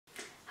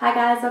Hi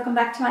guys, welcome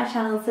back to my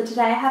channel. So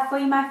today I have for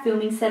you my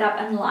filming setup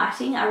and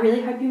lighting. I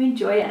really hope you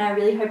enjoy it and I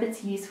really hope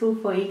it's useful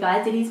for you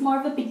guys. It is more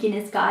of a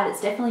beginner's guide. It's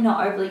definitely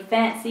not overly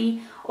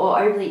fancy or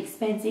overly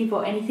expensive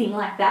or anything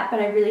like that, but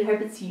I really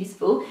hope it's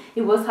useful.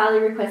 It was highly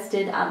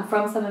requested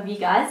from some of you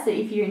guys, so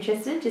if you're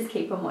interested, just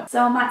keep on watching.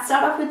 So I might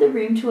start off with the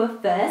room tour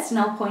first and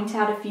I'll point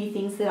out a few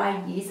things that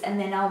I use, and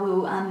then I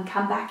will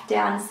come back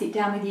down and sit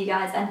down with you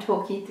guys and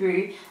talk you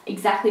through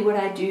exactly what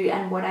I do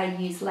and what I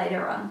use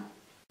later on.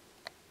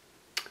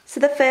 So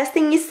the first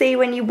thing you see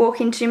when you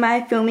walk into my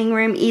filming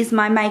room is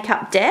my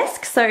makeup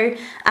desk. So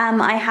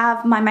I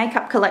have my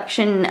makeup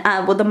collection,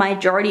 well, the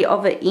majority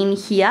of it in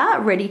here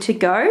ready to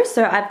go.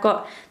 So I've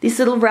got this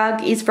little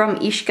rug is from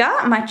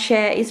Ishka, my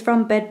chair is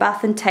from Bed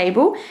Bath &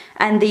 Table,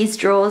 and these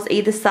drawers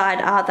either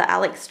side are the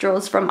Alex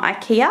drawers from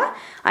IKEA.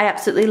 I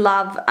absolutely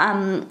love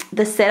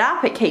the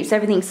setup. It keeps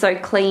everything so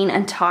clean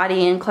and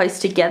tidy and close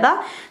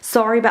together.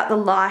 Sorry about the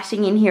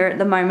lighting in here at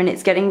the moment.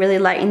 It's getting really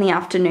late in the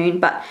afternoon,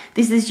 but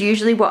this is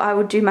usually what I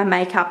would do my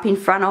makeup in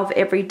front of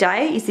every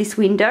day, is this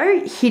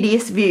window.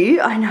 Hideous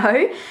view, I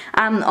know.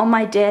 On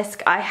my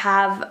desk I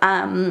have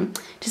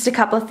just a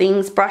couple of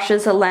things: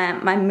 brushes, a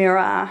lamp, my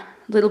mirror,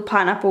 little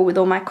pineapple with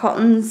all my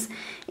cottons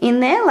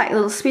in there, like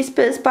little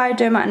Whispers,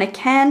 Bioderma, and a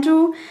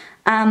candle.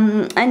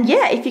 And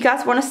yeah, if you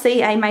guys want to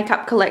see a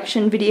makeup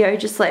collection video,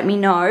 just let me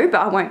know, but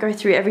I won't go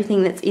through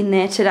everything that's in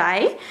there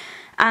today.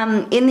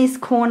 In this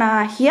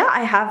corner here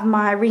I have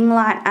my ring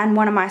light and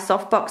one of my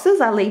soft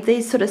boxes. I leave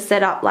these sort of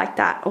set up like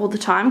that all the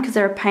time because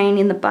they're a pain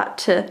in the butt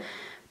to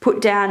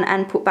put down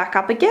and put back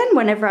up again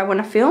whenever I want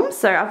to film,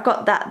 so I've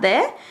got that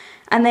there.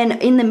 And then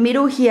in the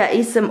middle here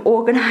is some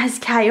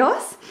organized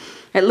chaos.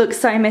 It looks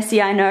so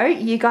messy, I know.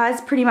 You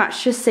guys pretty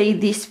much just see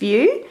this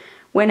view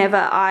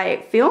whenever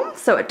I film,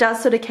 so it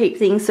does sort of keep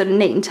things sort of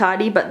neat and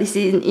tidy, but this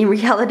is, in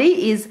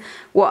reality, is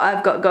what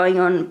I've got going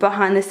on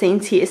behind the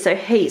scenes here. So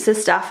heaps of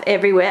stuff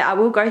everywhere. I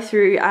will go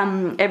through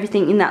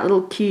everything in that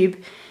little cube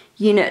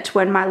unit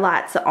when my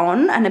lights are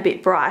on and a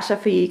bit brighter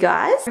for you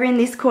guys. Over in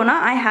this corner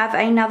I have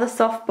another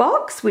soft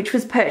box which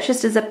was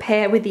purchased as a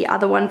pair with the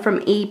other one from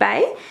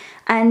eBay,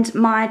 and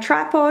my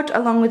tripod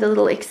along with a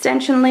little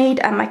extension lead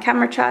and my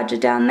camera charger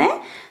down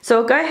there. So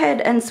I'll go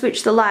ahead and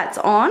switch the lights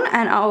on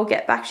and I'll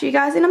get back to you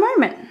guys in a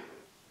moment.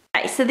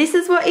 Okay, so this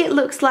is what it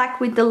looks like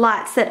with the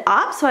lights set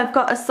up. So I've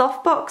got a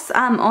softbox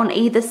on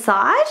either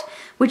side,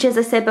 which, as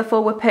I said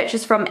before, were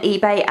purchased from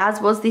eBay,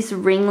 as was this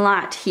ring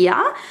light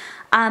here.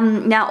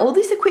 Now all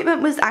this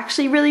equipment was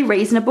actually really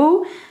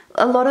reasonable.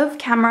 A lot of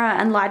camera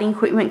and lighting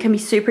equipment can be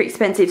super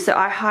expensive, so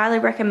I highly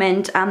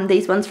recommend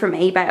these ones from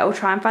eBay. I'll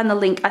try and find the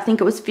link. I think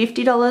it was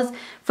 $50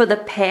 for the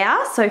pair,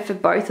 so for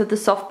both of the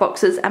soft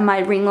boxes, and my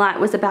ring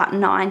light was about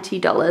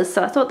 $90,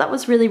 so I thought that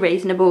was really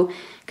reasonable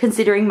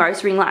considering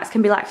most ring lights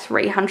can be like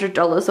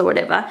 $300 or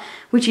whatever,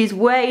 which is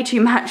way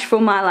too much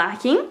for my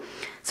liking.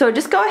 So I'll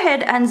just go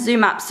ahead and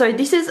zoom up. So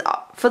this is,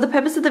 for the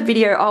purpose of the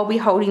video, I'll be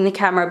holding the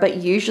camera, but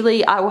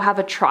usually I will have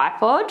a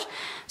tripod.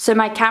 So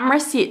my camera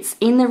sits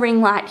in the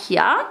ring light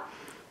here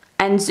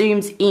and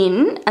zooms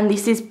in, and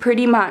this is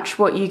pretty much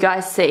what you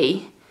guys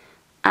see,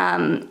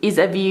 is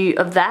a view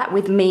of that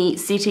with me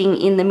sitting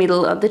in the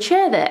middle of the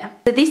chair there.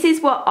 So this is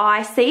what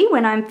I see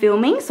when I'm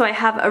filming. So I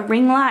have a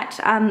ring light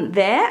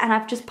there, and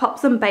I've just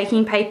popped some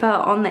baking paper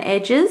on the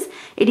edges.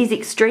 It is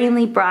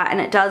extremely bright and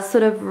it does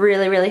sort of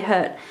really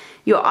hurt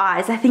your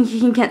eyes. I think you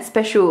can get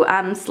special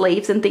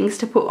sleeves and things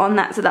to put on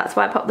that, so that's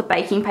why I popped the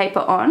baking paper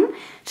on.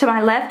 To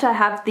my left I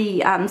have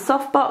the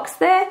soft box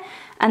there,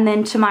 and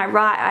then to my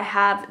right I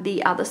have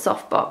the other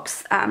soft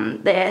box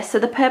there. So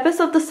the purpose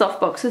of the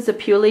soft boxes are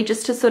purely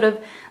just to sort of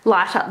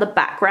light up the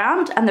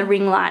background, and the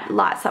ring light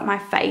lights up my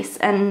face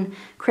and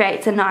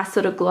creates a nice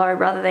sort of glow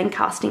rather than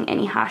casting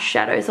any harsh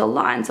shadows or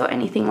lines or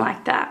anything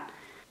like that.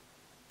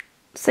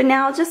 So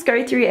now I'll just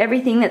go through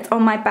everything that's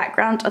on my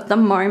background at the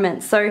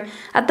moment. So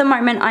at the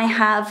moment I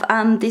have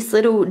this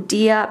little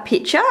deer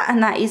picture,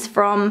 and that is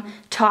from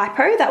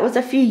Typo. That was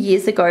a few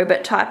years ago,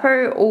 but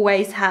Typo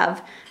always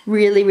have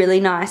really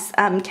nice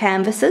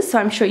canvases, so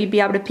I'm sure you'd be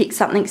able to pick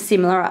something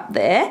similar up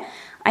there.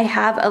 I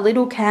have a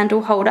little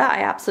candle holder.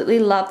 I absolutely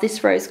love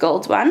this rose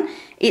gold one.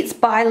 It's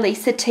by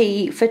Lisa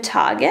T for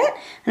Target,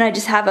 and I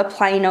just have a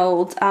plain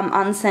old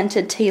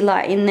unscented tea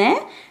light in there.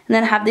 And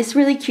then I have this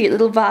really cute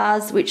little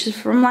vase, which is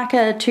from like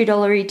a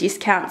 $2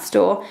 discount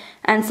store,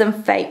 and some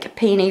fake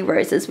peony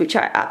roses, which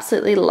I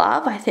absolutely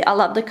love. I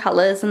love the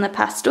colours and the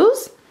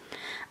pastels.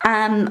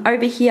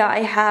 Over here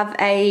I have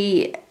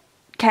a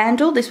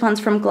candle. This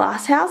one's from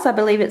Glass House. I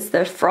believe it's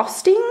the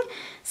frosting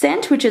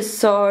scent, which is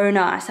so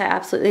nice. I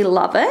absolutely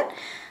love it.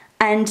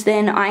 And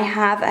then I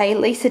have a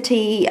Lisa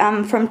T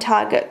from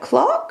Target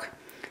clock,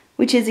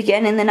 which is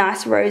again in the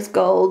nice rose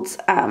gold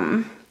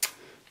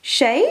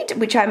shade,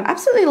 which I'm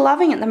absolutely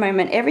loving at the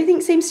moment. Everything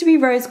seems to be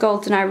rose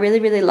gold and I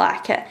really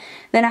like it.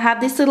 Then I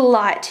have this little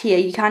light here.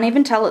 You can't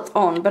even tell it's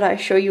on, but I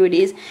assure you it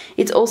is.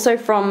 It's also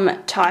from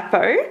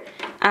Typo,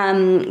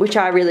 which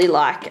I really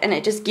like, and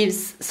it just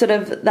gives sort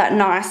of that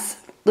nice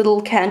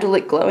little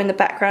candlelit glow in the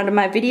background of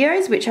my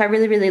videos, which I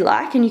really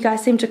like, and you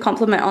guys seem to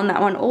compliment on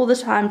that one all the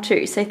time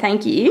too, so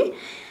thank you.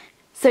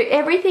 So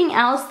everything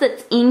else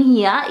that's in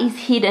here is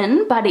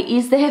hidden, but it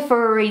is there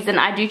for a reason.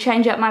 I do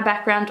change up my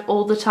background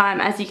all the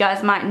time, as you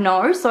guys might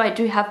know, so I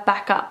do have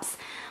backups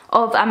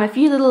of a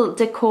few little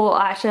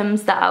decor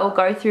items that I will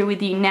go through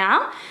with you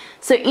now.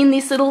 So in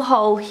this little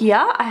hole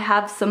here, I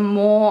have some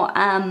more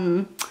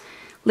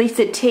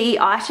Lisa T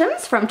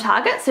items from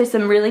Target. So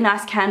some really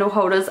nice candle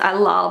holders. I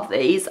love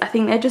these. I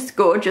think they're just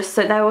gorgeous.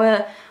 So they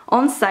were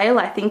on sale,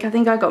 I think.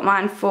 I got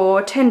mine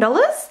for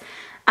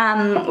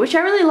 $10, which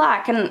I really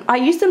like. And I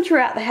use them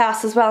throughout the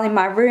house as well, in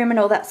my room and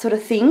all that sort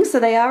of thing. So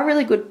they are a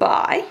really good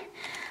buy.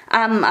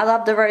 I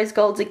love the rose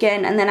golds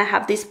again, and then I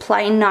have this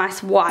plain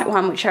nice white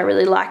one which I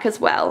really like as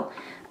well.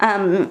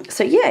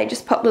 So yeah,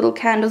 just pop little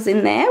candles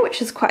in there,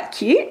 which is quite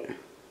cute.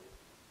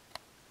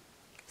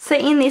 So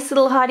in this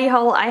little hidey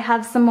hole I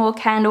have some more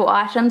candle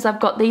items. I've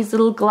got these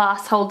little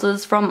glass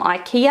holders from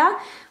IKEA,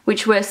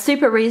 which were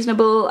super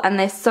reasonable, and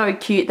they're so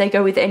cute. They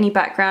go with any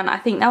background. I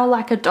think they were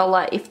like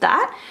 $1 if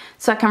that,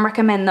 so I can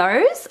recommend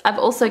those. I've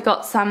also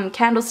got some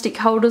candlestick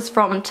holders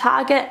from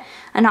Target,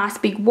 a nice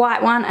big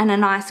white one and a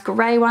nice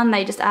grey one.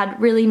 They just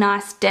add really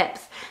nice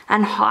depth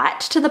and height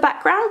to the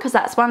background, because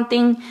that's one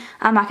thing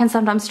I can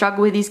sometimes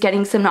struggle with, is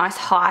getting some nice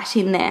height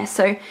in there.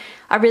 So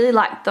I really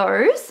like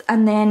those.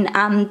 And then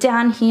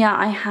down here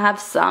I have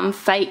some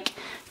fake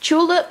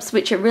tulips,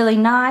 which are really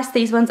nice.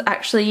 These ones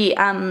actually,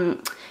 you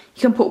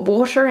can put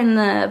water in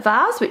the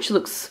vase, which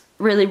looks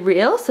really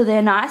real, so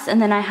they're nice.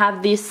 And then I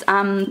have this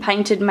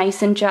painted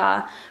mason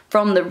jar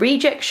from the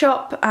Reject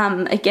Shop.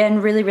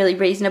 Again, really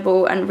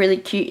reasonable and really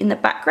cute in the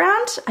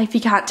background. If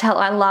you can't tell,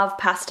 I love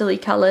pastel-y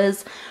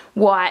colours,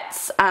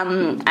 whites,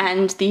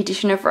 and the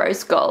addition of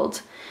rose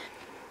gold.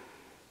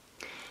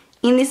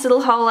 In this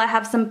little hole I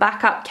have some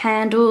backup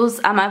candles.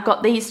 I've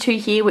got these two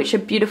here, which a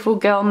beautiful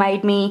girl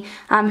made me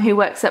who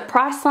works at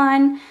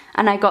Priceline,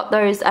 and I got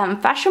those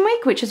Fashion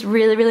Week, which is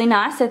really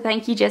nice, so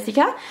thank you,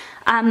 Jessica.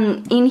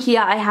 In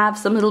here I have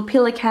some little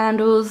pillar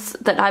candles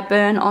that I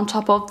burn on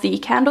top of the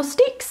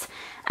candlesticks,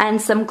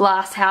 and some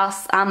glass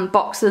house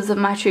boxes of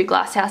my two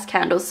glass house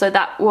candles. So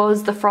that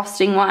was the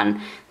frosting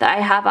one that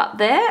I have up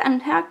there,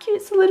 and how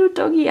cute's the little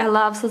doggy. I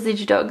love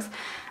sausage dogs.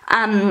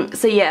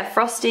 So yeah,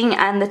 frosting,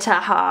 and the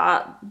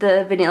Taha,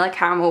 the vanilla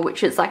caramel,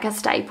 which is like a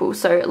staple,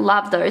 so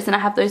love those, and I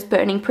have those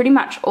burning pretty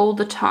much all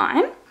the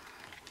time.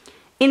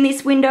 In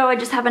this window I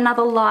just have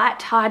another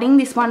light hiding.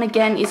 This one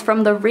again is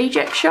from the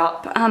Reject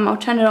Shop. I'll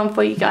turn it on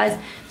for you guys.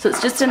 So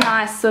it's just a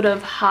nice sort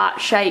of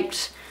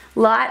heart-shaped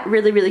light,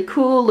 really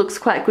cool, looks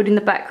quite good in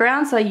the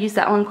background, so I use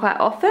that one quite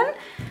often.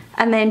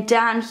 And then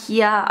down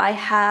here I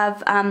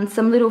have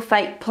some little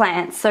fake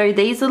plants. So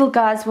these little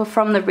guys were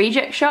from the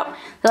Reject Shop.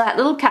 They're like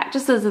little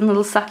cactuses and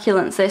little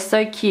succulents. They're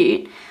so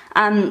cute.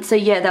 So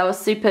yeah, they were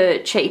super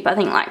cheap. I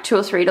think like $2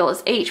 or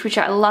 $3 each, which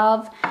I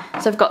love.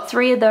 So I've got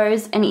 3 of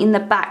those, and in the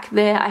back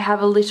there I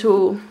have a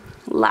little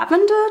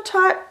lavender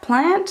type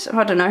plant.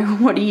 I don't know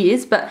what he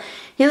is, but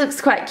he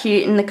looks quite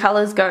cute, and the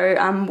colours go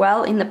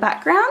well in the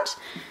background.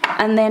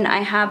 And then I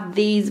have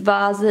these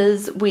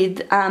vases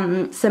with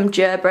some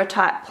gerbera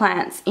type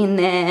plants in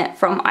there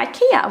from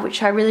IKEA,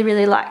 which I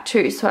really like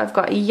too. So I've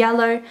got a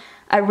yellow,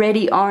 a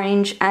reddy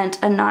orange, and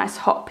a nice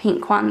hot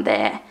pink one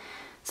there.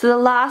 So the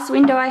last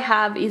window I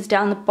have is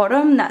down the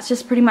bottom. That's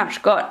just pretty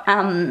much got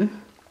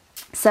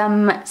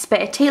some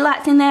spare tea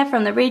lights in there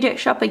from the Reject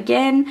Shop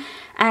again,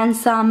 and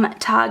some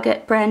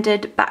Target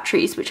branded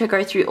batteries, which I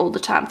go through all the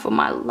time for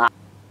my life.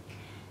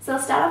 So I'll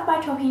start off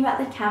by talking about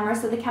the camera.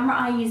 So the camera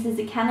I use is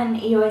a Canon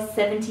EOS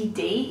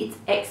 70D. It's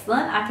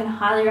excellent. I can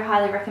highly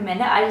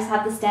recommend it. I just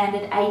have the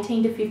standard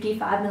 18 to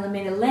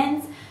 55mm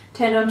lens,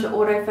 turned on to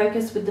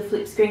autofocus with the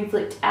flip screen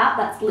flipped out.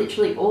 That's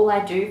literally all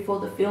I do for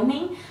the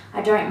filming.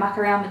 I don't muck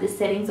around with the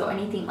settings or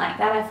anything like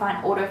that. I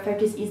find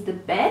autofocus is the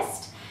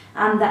best.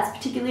 That's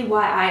particularly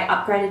why I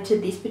upgraded to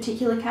this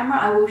particular camera.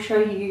 I will show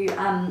you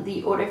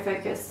the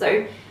autofocus.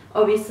 So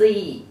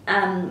obviously,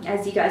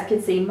 as you guys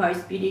can see,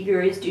 most beauty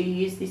gurus do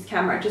use this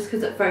camera just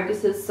because it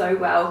focuses so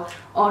well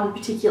on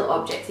particular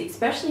objects,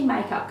 especially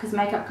makeup, because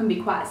makeup can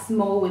be quite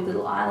small with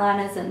little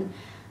eyeliners and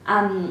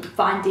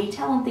fine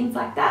detail and things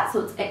like that, so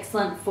it's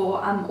excellent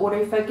for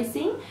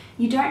autofocusing.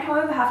 You don't,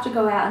 however, have to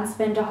go out and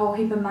spend a whole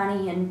heap of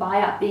money and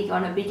buy up big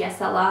on a big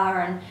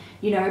SLR and,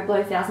 you know,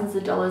 blow thousands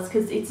of dollars,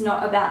 because it's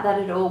not about that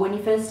at all. When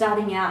you're first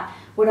starting out,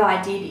 what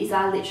I did is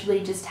I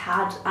literally just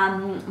had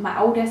my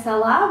old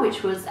SLR,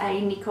 which was a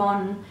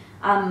Nikon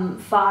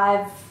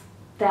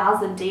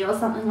 5000D or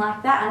something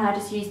like that, and I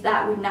just used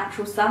that with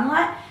natural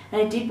sunlight,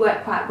 and it did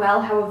work quite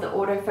well. However, the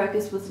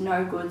autofocus was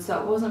no good,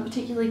 so it wasn't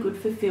particularly good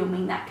for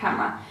filming that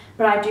camera.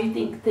 But I do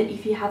think that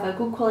if you have a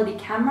good quality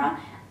camera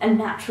and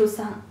natural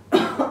sun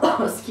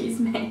excuse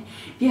me,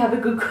 if you have a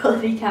good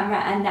quality camera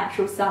and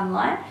natural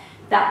sunlight,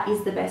 that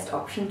is the best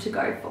option to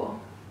go for.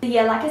 But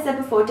yeah, like I said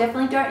before,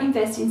 definitely don't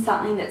invest in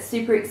something that's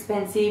super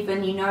expensive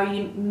and you know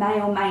you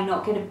may or may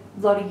not get a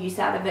lot of use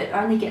out of it.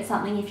 Only get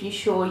something if you're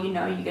sure you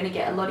know you're going to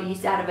get a lot of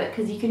use out of it,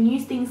 because you can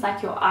use things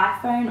like your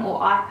iPhone or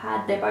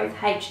iPad. They're both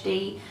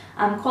HD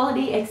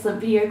quality,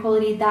 excellent video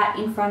quality. That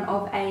in front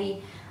of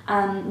a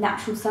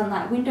natural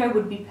sunlight window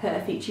would be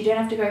perfect. You don't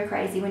have to go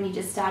crazy when you're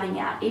just starting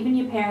out. Even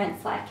your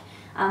parents like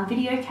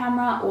video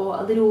camera or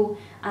a little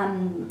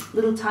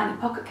tiny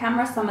pocket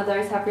camera, some of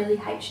those have really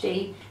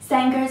HD.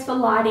 Same goes for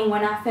lighting.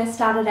 When I first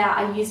started out,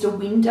 I used a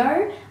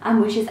window,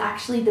 which is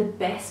actually the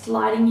best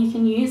lighting you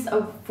can use.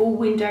 A full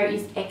window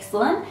is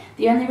excellent.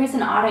 The only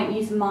reason I don't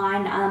use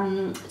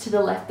mine to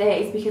the left there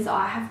is because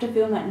I have to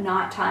film at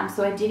night time,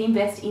 so I did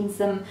invest in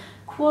some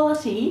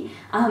quality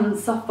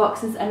soft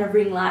boxes and a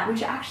ring light,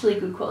 which are actually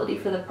good quality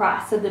for the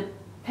price. So the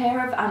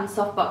pair of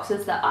soft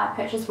boxes that I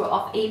purchased were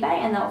off eBay,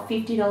 and they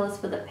were $50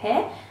 for the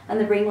pair, and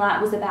the ring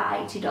light was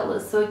about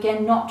 $80. So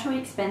again, not too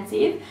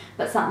expensive,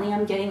 but something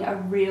I'm getting a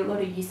real lot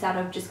of use out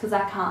of, just because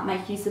I can't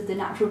make use of the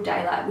natural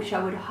daylight, which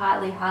I would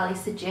highly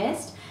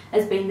suggest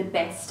as being the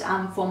best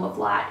form of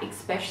light,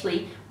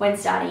 especially when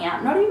starting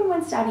out. Not even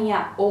when starting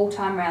out, all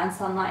time round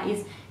sunlight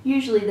is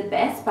usually the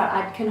best, but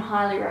I can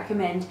highly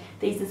recommend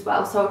these as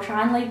well. So I'll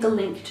try and leave the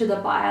link to the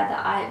buyer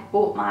that I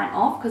bought mine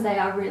off, because they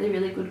are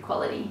really good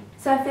quality.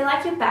 So I feel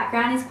like your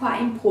background is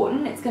quite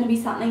important. It's going to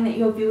be something that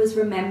your viewers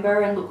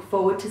remember and look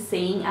forward to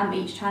seeing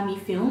each time you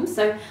film.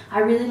 So I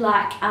really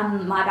like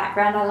my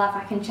background. I love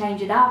I can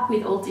change it up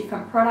with all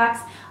different products.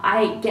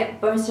 I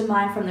get most of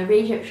mine from the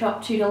reject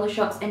shop, $2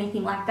 shops,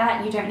 anything like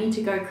that. You don't need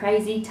to go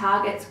crazy.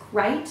 Target's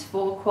great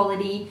for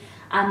quality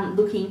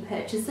looking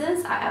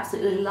purchases. I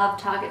absolutely love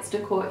Target's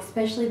decor,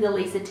 especially the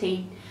Lisa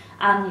T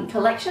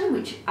collection,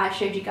 which I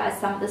showed you guys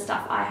some of the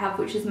stuff I have,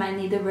 which is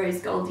mainly the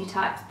rose goldy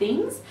type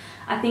things.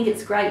 I think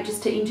it's great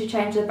just to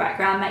interchange the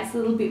background, makes it a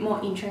little bit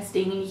more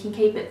interesting, and you can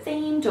keep it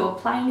themed, or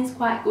plain is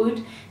quite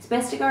good. It's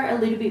best to go a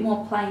little bit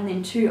more plain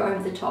than too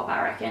over the top,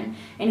 I reckon.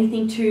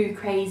 Anything too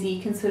crazy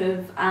can sort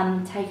of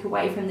take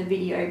away from the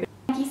video.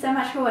 Thank you so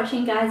much for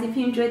watching, guys. If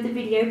you enjoyed the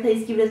video,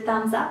 please give it a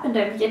thumbs up, and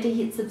don't forget to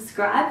hit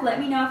subscribe. Let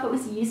me know if it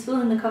was useful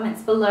in the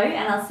comments below,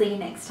 and I'll see you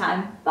next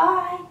time.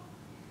 Bye!